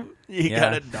got $1? You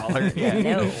Yeah. got $1. Yeah.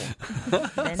 No.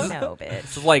 Then no, bitch.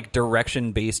 It's like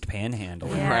direction-based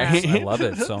panhandling. Yeah. Right. I love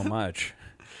it so much.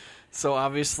 So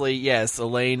obviously, yes,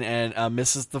 Elaine and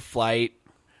misses the flight.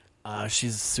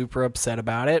 She's super upset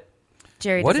about it.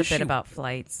 Jerry What does is a bit she about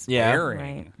flights. Yeah. Wearing.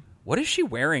 Right. What is she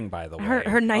wearing, by the way?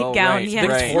 Her nightgown, Oh, right. yeah.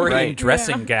 Right. Victorian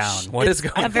dressing Yeah. gown. What is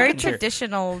going on? A very here?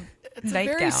 traditional It's a very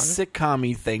nightgown.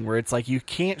 sitcom-y thing where it's like you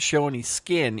can't show any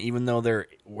skin even though they're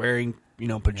wearing,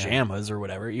 pajamas or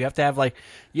whatever. You have to have like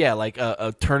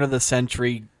a turn of the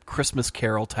century Christmas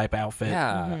Carol type outfit.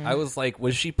 Yeah, Mm-hmm. I was like,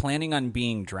 was she planning on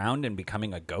being drowned and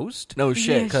becoming a ghost? No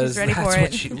shit. Yeah, she's ready that's for what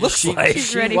it. she looks like. She's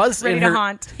She ready, was ready in to her-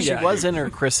 haunt. She was in her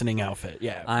christening outfit.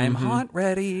 Yeah. I'm haunt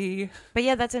ready. But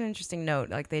yeah, that's an interesting note.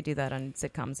 Like they do that on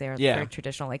sitcoms. They are Yeah. very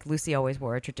traditional. Like Lucy always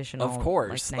wore a traditional, Of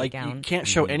course. like, Like, you nightgown. can't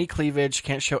show any cleavage,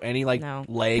 can't show any No,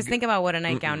 leg. because think about what a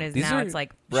nightgown is These now. are- It's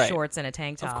like Right. shorts and a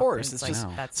tank top. Of course, and it's like, just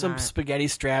that's some not, spaghetti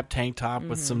strap tank top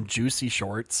with some juicy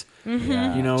shorts.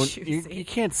 Yeah. You Juicy. you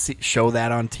can't show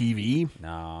that on TV.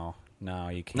 No,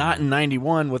 you can't. Not in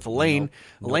 '91 with Elaine.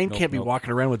 Nope, Elaine nope, can't be nope. walking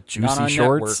around with Not juicy on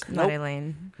shorts. network. not Nope.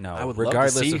 Elaine. No, I would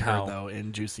regardless love to see of how. her though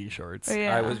in juicy shorts. Oh,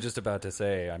 yeah. I was just about to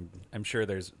say, I'm sure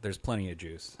there's plenty of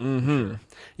juice.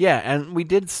 Yeah, and we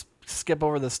did skip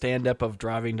over the stand-up of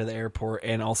driving to the airport,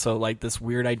 and also like this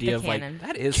weird idea The of cannon. like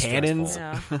That is cannons.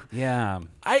 stressful. Yeah.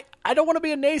 Yeah, I don't want to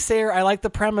be a naysayer. I like the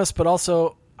premise, but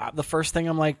also the first thing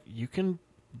I'm like, you can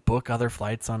book other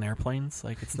flights on airplanes.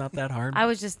 Like it's not that hard. I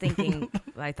was just thinking.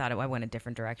 I thought I went a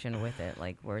different direction with it.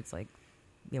 Like where it's like,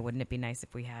 yeah, wouldn't it be nice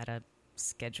if we had a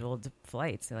scheduled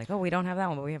flights? They're like, oh, we don't have that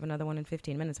one, but we have another one in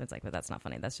 15 minutes. But it's like, but that's not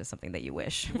funny. That's just something that you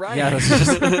wish. right. yeah. That's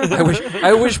just,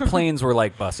 I wish planes were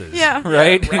like buses. Yeah.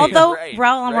 right. Right. Although, right,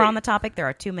 while we're right. on the topic, there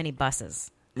are too many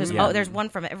buses. There's Yeah. there's one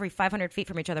from every 500 feet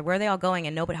from each other. Where are they all going?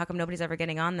 And how come nobody's ever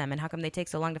getting on them? And how come they take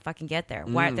so long to fucking get there?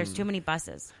 Why? There's too many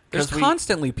buses. There's 'Cause we-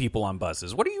 constantly people on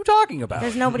buses. What are you talking about?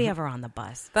 There's nobody ever on the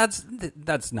bus.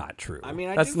 That's not true. I mean,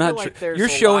 I that's do not feel true. like there's You're a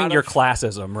showing lot your of-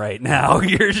 classism right now.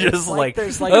 You're just like like,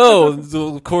 there's like-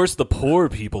 of course the poor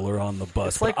people are on the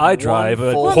bus. It's like but I drive one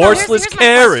a full- Well, horseless here's my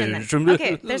question carriage. then.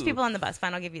 Okay, there's people on the bus.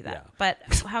 Fine, I'll give you that. Yeah. But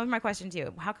here's my question to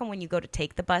you: how come when you go to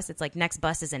take the bus, it's like next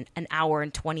bus is in an hour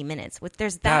and 20 minutes?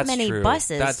 There's that That's many true.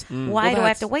 buses. Well, Why do I have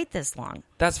that's- to wait this long?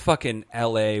 That's fucking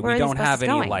L.A. Where We are don't these have buses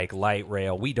any going? like light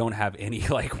rail. We don't have any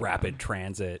like rapid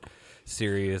transit.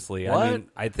 Seriously, I What?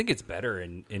 mean, I think it's better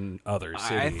in other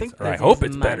cities. I think or I that hope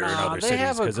is it's better in No, other they cities.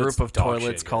 have a 'cause group it's of dog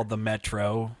toilets shit called here. the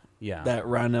Metro. Yeah. That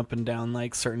run up and down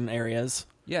like certain areas.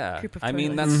 Yeah, Group of I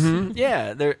mean toilets.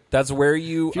 Yeah, they're. that's where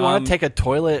you If you want to take a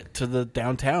toilet to the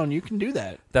downtown, you can do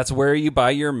that. that's where you buy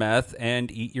your meth and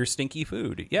eat your stinky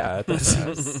food. Yeah, that's,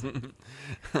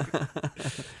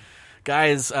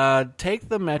 Guys, take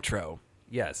the Metro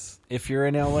yes, if you're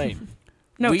in LA.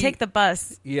 No, We- take the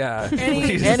bus yeah.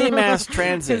 Any mass because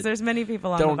transit. there's many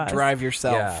people on the Don't bus. drive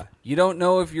yourself. Yeah, you don't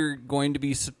know if you're going to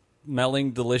be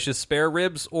smelling delicious spare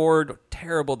ribs or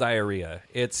terrible diarrhea.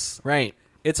 It's Right.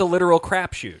 a literal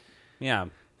crapshoot. Yeah.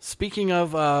 Speaking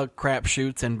of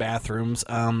crapshoots and bathrooms,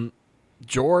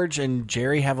 George and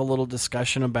Jerry have a little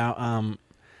discussion about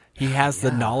he has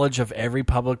the knowledge of every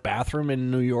public bathroom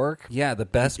in New York. Yeah, the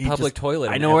best He public just- toilet.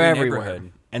 I in know every everywhere.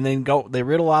 neighborhood. And then they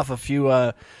riddle off a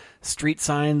few street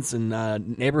signs and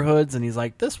neighborhoods, and he's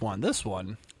like, this one.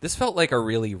 This felt like a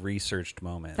really researched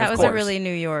moment. That Of was course. a really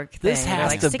New York thing. This They're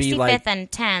has like to 65th be like- and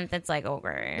 10th. It's like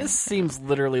okay. This seems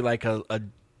literally like a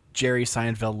Jerry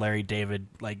Seinfeld, Larry David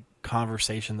like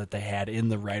conversation that they had in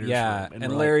the writers' Yeah, room. and we're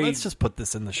like, Larry- let's just put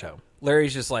this in the show.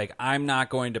 Larry's just like, I'm not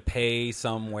going to pay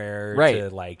somewhere Right. to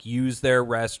like use their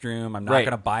restroom. I'm not Right.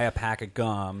 going to buy a pack of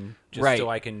gum just Right. so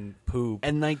I can poop.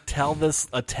 And like tell this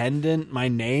attendant my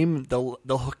name, they'll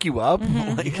hook you up.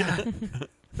 Like,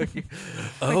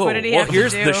 oh, what did he well, have to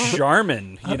here's do? the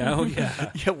Charmin. You know,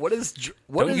 yeah. yeah, what is Don't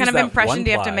What use kind of that impression one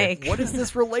do you have to ply. make? what is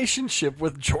this relationship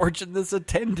with George and this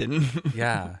attendant?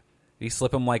 Yeah. You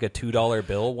slip him like a $2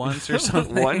 bill once or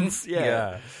something. Once,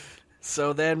 yeah.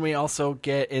 So then we also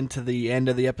get into the end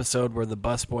of the episode where the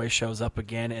busboy shows up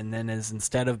again, and then is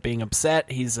instead of being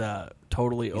upset, he's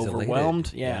totally He's overwhelmed.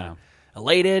 elated. Yeah,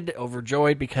 elated,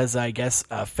 overjoyed because I guess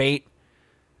Fate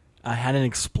had an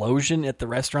explosion at the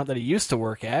restaurant that he used to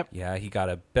work at. Yeah, he got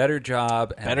a better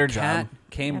job. And Better the cat job.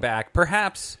 came back,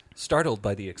 perhaps startled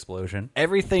by the explosion.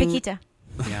 Everything, Paquita.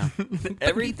 Yeah.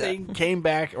 everything came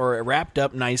back or wrapped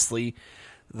up nicely.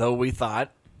 though we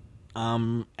thought.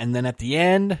 And then at the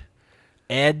end,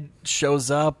 Ed shows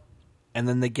up, and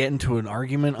then they get into an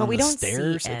argument on we the don't see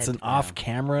stairs. Ed. It's an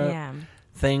off-camera Yeah.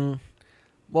 thing.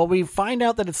 Well, we find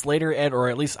out that it's later Ed, or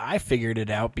at least I figured it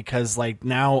out, because like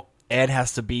now Ed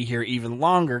has to be here even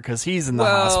longer because he's in the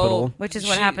hospital. Which is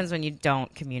what happens when you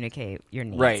don't communicate your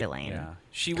needs, Right. Elaine.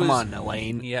 Yeah. Come on,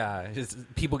 Elaine. Yeah.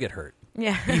 People get hurt.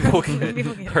 Yeah. People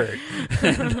get hurt.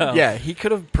 Yeah, he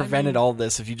could have prevented all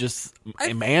this if you just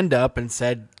manned up and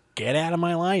said, "Get out of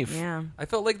my life." Yeah. I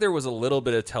felt like there was a little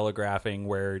bit of telegraphing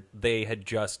where they had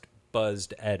just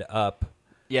buzzed Ed up.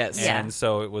 Yes. Yeah. And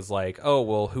so it was like, oh,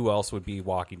 well, who else would be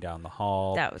walking down the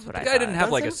hall? That was what the I guy thought. didn't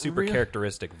have like a Doesn't super really-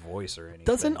 characteristic voice or anything.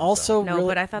 Doesn't so- also No, really,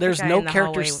 but I thought there's the guy no in the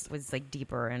hallway characters. was like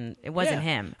deeper, and it wasn't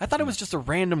him. I thought it was just a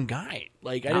random guy.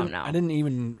 Like I didn't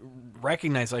even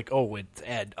recognize like, oh, it's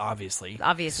Ed, obviously.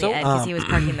 Obviously, So, Ed, because he was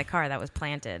parking the car that was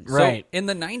planted. So Right. in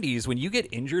the 90s, when you get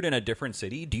injured in a different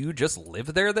city, do you just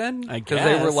live there then? I Because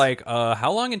they were guess. like,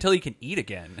 how long until you can eat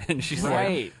again? And she's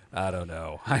Right. like, I don't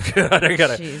know. I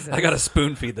gotta Jesus.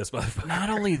 spoon feed this motherfucker. Not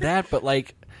only that, but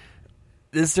like,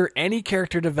 is there any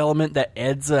character development that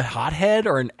Ed's a hothead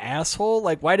or an asshole?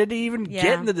 Like, why did he even Yeah.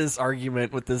 get into this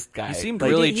argument with this guy? He seemed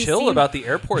Like, really he chill seemed- about the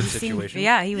airport He seemed- situation.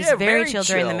 yeah, he was Yeah, very very chill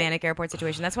during the chill. manic airport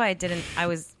situation. That's why I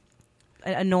was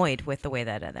annoyed with the way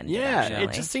that it ended. yeah, actually.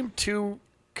 it just seemed too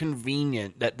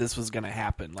convenient that this was going to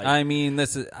happen. Like, I mean,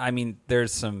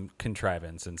 there's some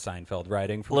contrivance in Seinfeld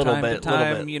writing from Little time bit, to little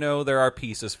time. bit. You know, there are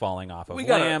pieces falling off of We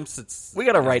gotta- lamps. It's we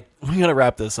gotta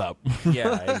wrap this up.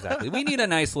 yeah, exactly. We need a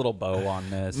nice little bow on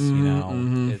this. You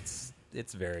know,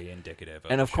 it's very indicative.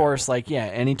 And the of show. course, like, yeah,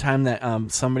 anytime that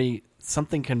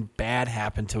something can bad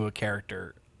happen to a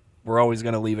character, we're always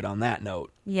going to leave it on that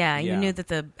note. Yeah, you Yeah. knew that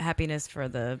the happiness for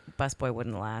the busboy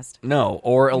wouldn't last. No,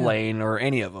 or Elaine, or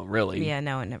any of them, really. Yeah,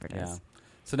 no, it never does. yeah.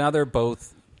 So now they're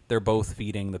both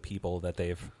feeding the people that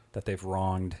they've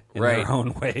wronged in Right. their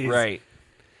own ways. Right.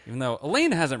 Even though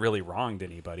Elaine hasn't really wronged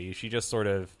anybody, she just sort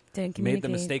of Didn't made the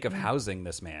communicate. mistake of housing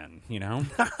this man. You know,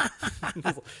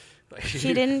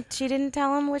 She didn't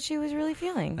tell him what she was really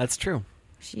feeling. That's true.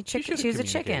 She should've was a communicated.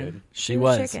 chicken. She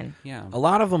was. a chicken. Yeah. A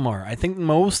lot of them are. I think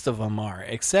most of them are.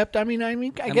 Except, I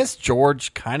guess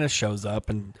George kind of shows up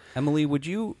and Emily, would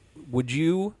you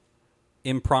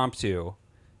impromptu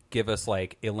give us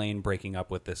like Elaine breaking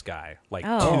up with this guy like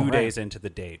Oh. 2 right. days into the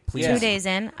date? Please, 2 days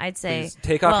in, I'd say. please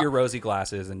take off well, your rosy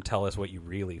glasses and tell us what you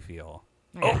really feel.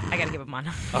 I gotta keep him on.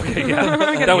 Okay,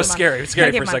 yeah, that was scary. It was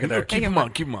scary for a second there. keep him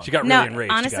on. She got really No,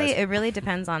 enraged. honestly, you guys. it really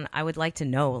depends on. I would like to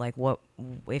know, like, what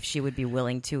if she would be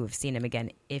willing to have seen him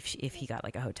again if he got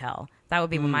like a hotel. That would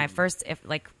be my first. If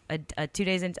like a 2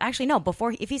 days in, actually no,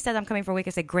 before if he said I'm coming for a week, I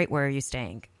say great. Where are you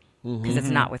staying? Because it's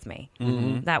not with me.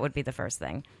 That would be the first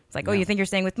thing. It's like, oh, you think you're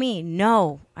staying with me?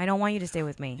 No, I don't want you to stay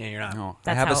with me. yeah, you're not. No, I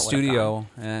That's have how a it would've studio.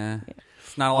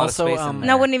 It's not a lot Also, of space in there.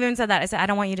 No, I wouldn't even said that. I said I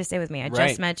don't want you to stay with me. I Right.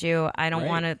 just met you. I don't Right.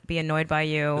 want to be annoyed by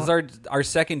you. This is our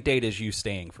second date is you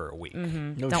staying for a week.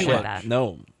 No Don't shit. want that.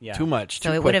 No. Yeah. Too much. So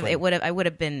too it would have. quickly. I would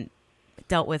have been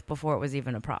dealt with before it was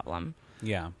even a problem.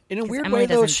 Yeah. In a 'Cause weird Emily way,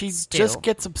 though, doesn't she stew. just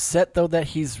gets upset, though, that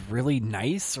he's really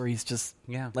nice, or he's just,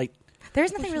 Yeah. like,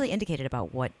 There's nothing really indicated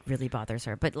about what really bothers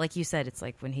her. But like you said, it's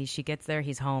like when she gets there,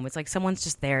 he's home. It's like someone's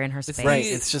just there in her space. right.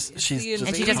 It's just, It's she's the just.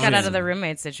 And she just got out of the constant.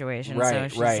 roommate situation, Right, so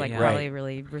she's right, like right. probably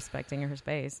really respecting her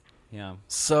space. Yeah.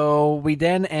 So we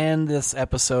then end this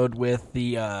episode with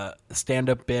the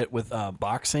stand-up bit with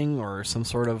boxing or some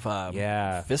sort of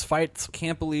Yeah. fist fights.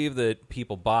 Can't believe that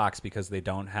people box because they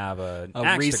don't have an A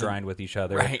axe reason. to grind with each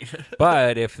other. Right.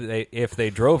 But if they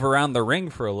drove around the ring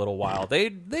for a little while,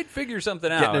 they'd figure something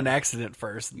out. Getting an accident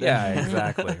first. Yeah,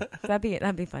 exactly.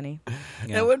 That'd be funny.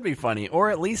 Yeah. It would be funny, or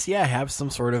at least have some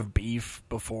sort of beef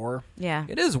before. Yeah.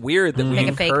 It is weird that we Like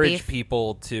a fake encourage beef.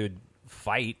 people to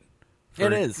fight. For,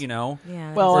 It is. you know.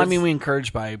 Yeah. Well, For- I mean, we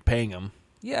encourage by paying them.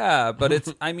 Yeah, but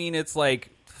it's like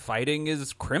fighting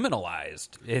is criminalized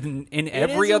in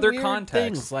every It is a other weird context.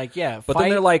 things, like But then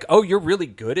they're like, "Oh, you're really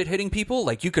good at hitting people.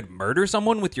 Like you could murder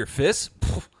someone with your fists.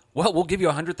 Pff, well, we'll give you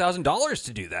 $100,000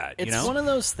 to do that." it's you know, one of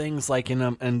those things, like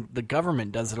and the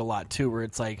government does it a lot too, where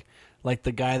it's like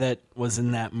the guy that was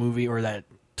in that movie or that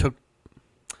took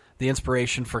the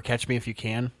inspiration for Catch Me If You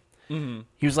Can. Mm-hmm.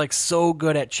 He was like so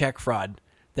good at check fraud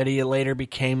that he later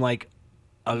became like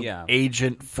a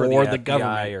agent for the FBI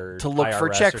government or to look for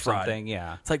IRS check or fraud. something,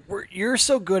 yeah. It's like you're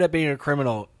so good at being a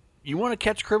criminal. You want to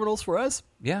catch criminals for us?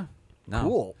 yeah, no.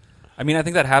 Cool. I mean, I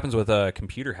think that happens with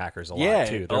computer hackers a lot,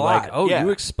 too. They're like, you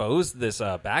exposed this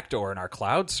backdoor in our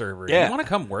cloud server. Do you want to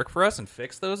come work for us and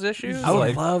fix those issues? I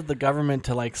would love the government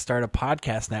to like start a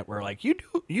podcast network. Like, you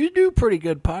do pretty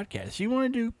good podcasts. You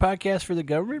want to do podcasts for the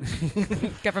government?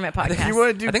 Government podcast. You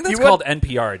want to do? I think that's called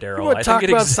NPR, Daryl. You want to talk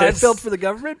about Seinfeld for the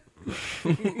government?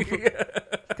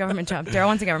 Government job. Daryl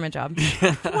wants a government job.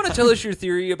 You want to tell us your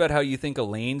theory about how you think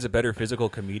Elaine's a better physical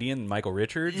comedian than Michael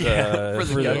Richards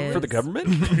for the government?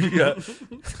 Yeah.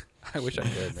 I wish I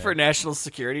could, man. For national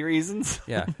security reasons.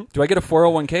 Yeah. Do I get a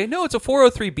 401k? No, it's a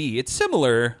 403b. It's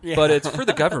similar, but it's for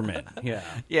the government. Yeah.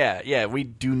 Yeah. We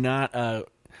do not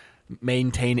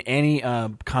maintain any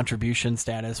contribution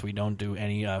status. We don't do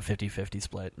any 50-50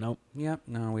 split. Nope. Yep.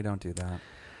 No, we don't do that.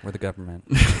 We're the government.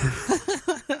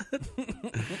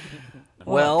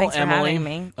 Well, thanks for Emily, having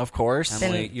me. Of course.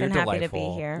 Emily, you're been happy delightful.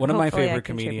 to be here. One of my Hopefully I favorite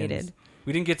comedians. contributed.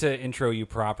 We didn't get to intro you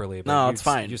properly, but No, it's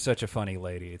fine. You're such a funny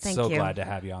lady. It's Thank so you. glad to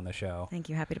have you on the show. Thank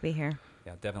you. Happy to be here.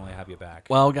 Yeah, definitely have you back.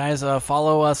 Well, guys,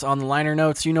 follow us on the liner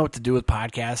notes. You know what to do with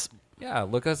podcasts. Yeah,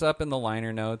 look us up in the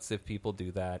liner notes if people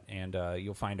do that, and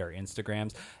you'll find our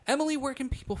Instagrams. Emily, where can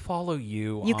people follow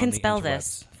you? You on can the spell interwebs?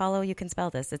 this. Follow. You can spell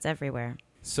this. It's everywhere.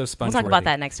 So Spongeworthy. We'll talk about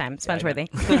that next time. Spongeworthy.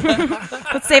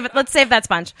 Let's save it. Let's save that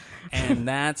sponge. And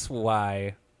that's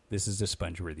why this is a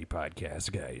Spongeworthy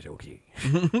podcast, guys. Okay.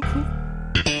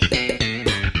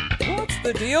 What's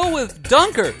the deal with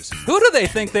dunkers? Who do they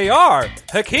think they are?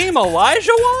 Hakeem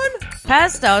Olajuwon?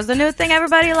 Pesto is the new thing.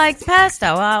 Everybody likes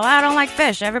pesto. I don't like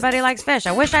fish. Everybody likes fish.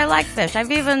 I wish I liked fish.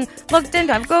 I've even looked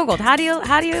into. I've Googled. How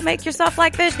do you make yourself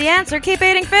like fish? The answer: keep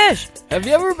eating fish. Have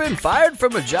you ever been fired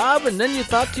from a job and then you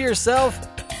thought to yourself,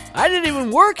 I didn't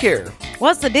even work here?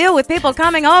 What's the deal with people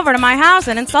coming over to my house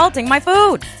and insulting my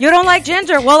food? You don't like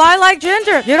ginger? Well, I like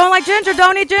ginger. You don't like ginger?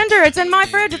 Don't eat ginger. It's in my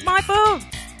fridge. It's my food.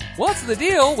 What's the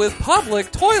deal with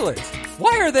public toilets?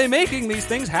 Why are they making these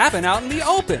things happen out in the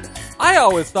open? I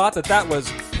always thought that was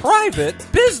private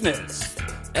business.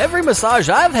 Every massage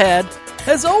I've had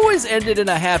has always ended in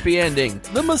a happy ending.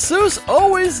 The masseuse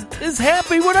always is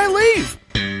happy when I leave.